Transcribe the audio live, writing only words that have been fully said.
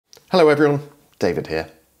Hello everyone, David here.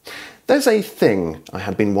 There's a thing I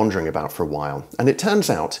had been wondering about for a while, and it turns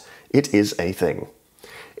out it is a thing.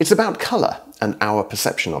 It's about colour and our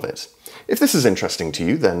perception of it. If this is interesting to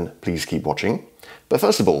you, then please keep watching. But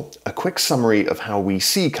first of all, a quick summary of how we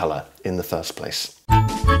see colour in the first place.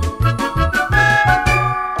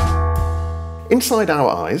 Inside our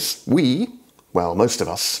eyes, well, most of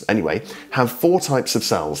us anyway, have 4 types of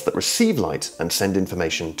cells that receive light and send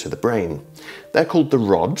information to the brain. They're called the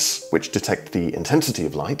rods, which detect the intensity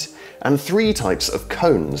of light, and 3 types of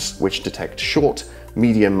cones, which detect short,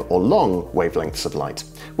 medium or long wavelengths of light,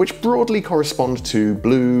 which broadly correspond to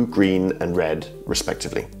blue, green and red,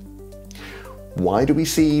 respectively. Why do we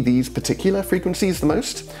see these particular frequencies the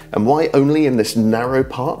most? And why only in this narrow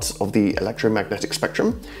part of the electromagnetic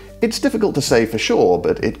spectrum? It's difficult to say for sure,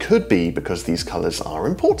 but it could be because these colours are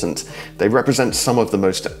important. They represent some of the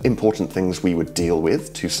most important things we would deal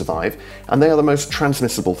with to survive, and they are the most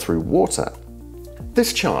transmissible through water.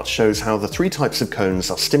 This chart shows how the 3 types of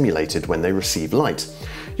cones are stimulated when they receive light.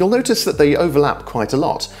 You'll notice that they overlap quite a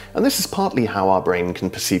lot, and this is partly how our brain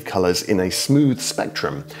can perceive colours in a smooth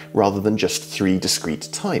spectrum, rather than just 3 discrete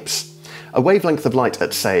types. A wavelength of light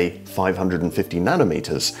at, say, 550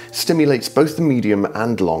 nanometers stimulates both the medium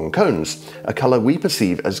and long cones, a colour we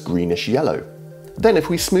perceive as greenish-yellow. Then if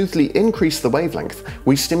we smoothly increase the wavelength,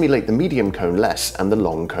 we stimulate the medium cone less and the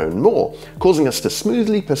long cone more, causing us to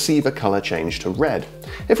smoothly perceive a colour change to red.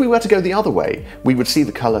 If we were to go the other way, we would see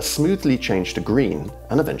the colour smoothly change to green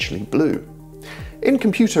and eventually blue. In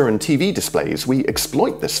computer and TV displays, we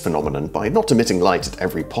exploit this phenomenon by not emitting light at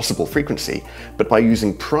every possible frequency, but by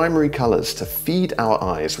using primary colours to feed our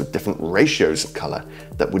eyes with different ratios of colour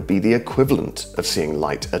that would be the equivalent of seeing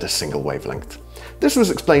light at a single wavelength. This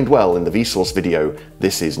was explained well in the Vsauce video,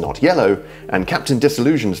 This Is Not Yellow, and Captain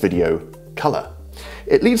Disillusion's video, Colour.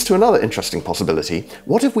 It leads to another interesting possibility.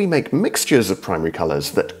 What if we make mixtures of primary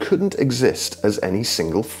colours that couldn't exist as any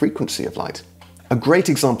single frequency of light? A great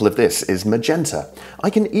example of this is magenta. I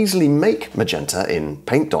can easily make magenta in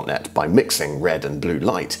Paint.net by mixing red and blue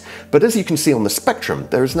light, but as you can see on the spectrum,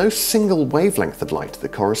 there is no single wavelength of light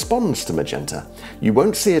that corresponds to magenta. You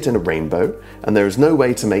won't see it in a rainbow, and there is no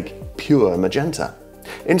way to make pure magenta.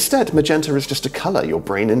 Instead, magenta is just a colour your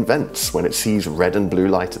brain invents when it sees red and blue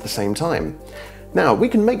light at the same time. Now, we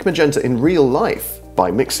can make magenta in real life by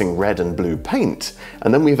mixing red and blue paint,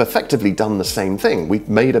 and then we've effectively done the same thing. We've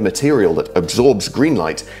made a material that absorbs green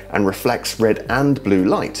light and reflects red and blue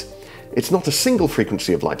light. It's not a single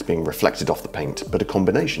frequency of light being reflected off the paint, but a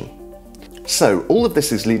combination. So, all of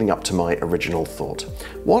this is leading up to my original thought.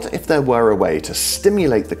 What if there were a way to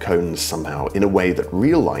stimulate the cones somehow in a way that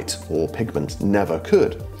real light or pigment never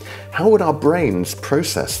could? How would our brains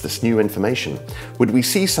process this new information? Would we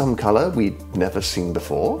see some colour we'd never seen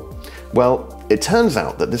before? Well, it turns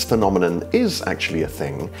out that this phenomenon is actually a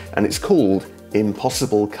thing, and it's called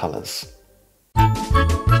impossible colours.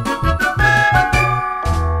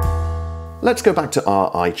 Let's go back to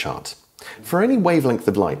our eye chart. For any wavelength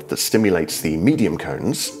of light that stimulates the medium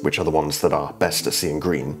cones, which are the ones that are best at seeing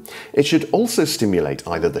green, it should also stimulate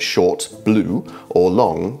either the short, blue, or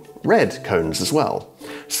long, red cones as well.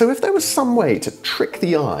 So if there was some way to trick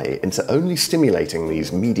the eye into only stimulating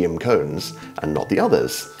these medium cones and not the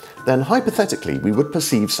others, then hypothetically we would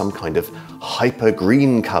perceive some kind of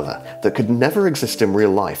hyper-green colour that could never exist in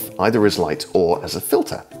real life, either as light or as a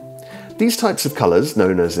filter. These types of colours,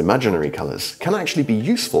 known as imaginary colours, can actually be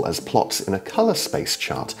useful as plots in a colour space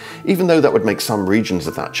chart, even though that would make some regions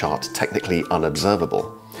of that chart technically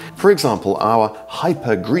unobservable. For example, our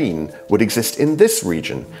hyper-green would exist in this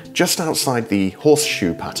region, just outside the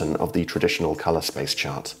horseshoe pattern of the traditional colour space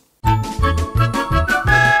chart.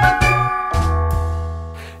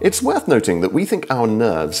 It's worth noting that we think our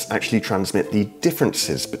nerves actually transmit the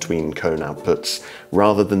differences between cone outputs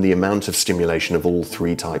rather than the amount of stimulation of all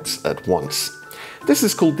 3 types at once. This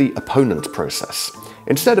is called the opponent process.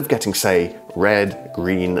 Instead of getting, say, red,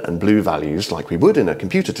 green and blue values like we would in a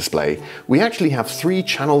computer display, we actually have 3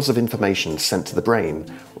 channels of information sent to the brain: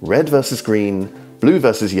 red versus green, blue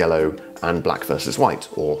versus yellow, and black versus white,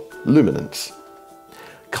 or luminance.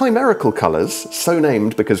 Chimerical colours, so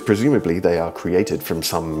named because presumably they are created from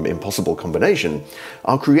some impossible combination,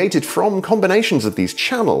 are created from combinations of these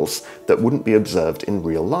channels that wouldn't be observed in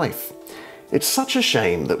real life. It's such a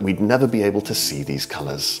shame that we'd never be able to see these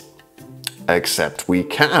colours. Except we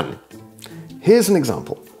can. Here's an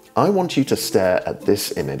example. I want you to stare at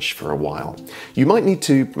this image for a while. You might need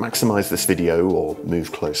to maximise this video or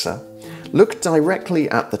move closer. Look directly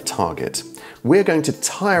at the target. we're going to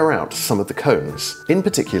tire out some of the cones, in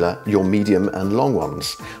particular your medium and long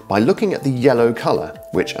ones, by looking at the yellow colour,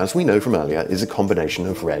 which, as we know from earlier, is a combination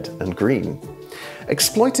of red and green.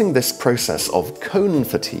 Exploiting this process of cone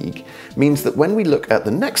fatigue means that when we look at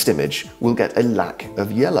the next image, we'll get a lack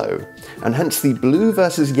of yellow, and hence the blue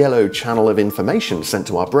versus yellow channel of information sent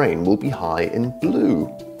to our brain will be high in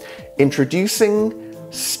blue. Introducing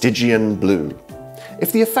Stygian blue.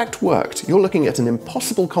 If the effect worked, you're looking at an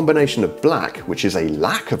impossible combination of black, which is a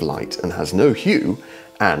lack of light and has no hue,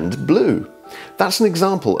 and blue. That's an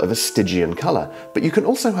example of a Stygian colour, but you can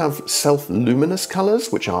also have self-luminous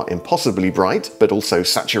colours, which are impossibly bright but also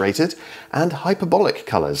saturated, and hyperbolic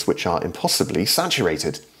colours, which are impossibly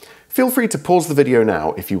saturated. Feel free to pause the video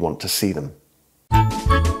now if you want to see them.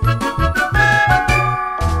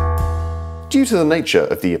 Due to the nature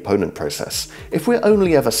of the opponent process, if we're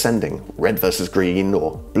only ever sending red versus green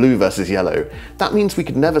or blue versus yellow, that means we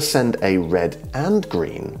could never send a red and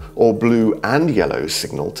green or blue and yellow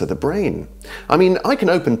signal to the brain. I mean, I can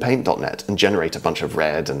open paint.net and generate a bunch of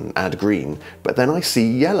red and add green, but then I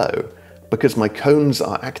see yellow. Because my cones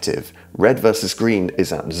are active, red versus green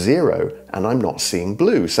is at 0 and I'm not seeing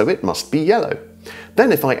blue, so it must be yellow.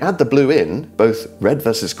 Then if I add the blue in, both red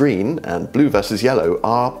versus green and blue versus yellow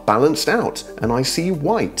are balanced out, and I see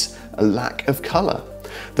white, a lack of colour.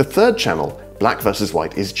 The third channel, black versus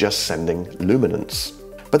white, is just sending luminance.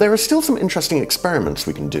 But there are still some interesting experiments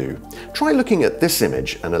we can do. Try looking at this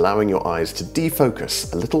image and allowing your eyes to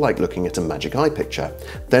defocus, a little like looking at a magic eye picture,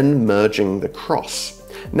 then merging the cross.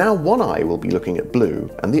 Now one eye will be looking at blue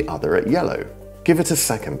and the other at yellow. Give it a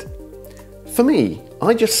second. For me,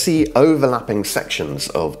 I just see overlapping sections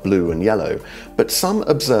of blue and yellow, but some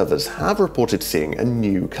observers have reported seeing a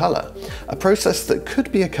new colour, a process that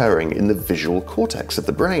could be occurring in the visual cortex of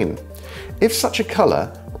the brain. If such a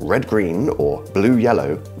colour, red-green or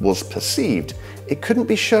blue-yellow, was perceived, it couldn't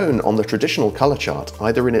be shown on the traditional colour chart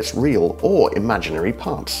either in its real or imaginary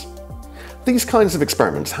parts. These kinds of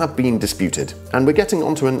experiments have been disputed, and we're getting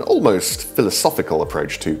onto an almost philosophical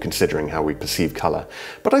approach to considering how we perceive colour,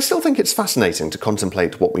 but I still think it's fascinating to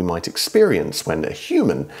contemplate what we might experience when a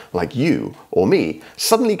human, like you or me,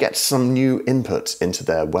 suddenly gets some new input into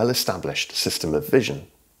their well-established system of vision.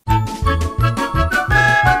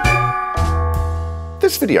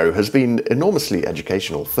 This video has been enormously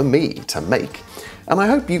educational for me to make, and I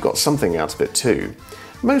hope you got something out of it too.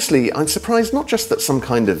 Mostly, I'm surprised not just that some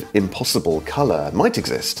kind of impossible colour might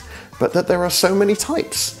exist, but that there are so many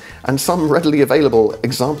types, and some readily available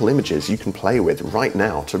example images you can play with right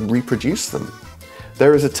now to reproduce them.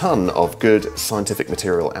 There is a ton of good scientific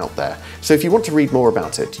material out there, so if you want to read more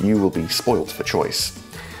about it, you will be spoilt for choice.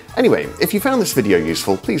 Anyway, if you found this video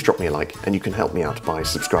useful, please drop me a like, and you can help me out by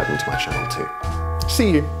subscribing to my channel too.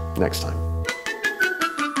 See you next time.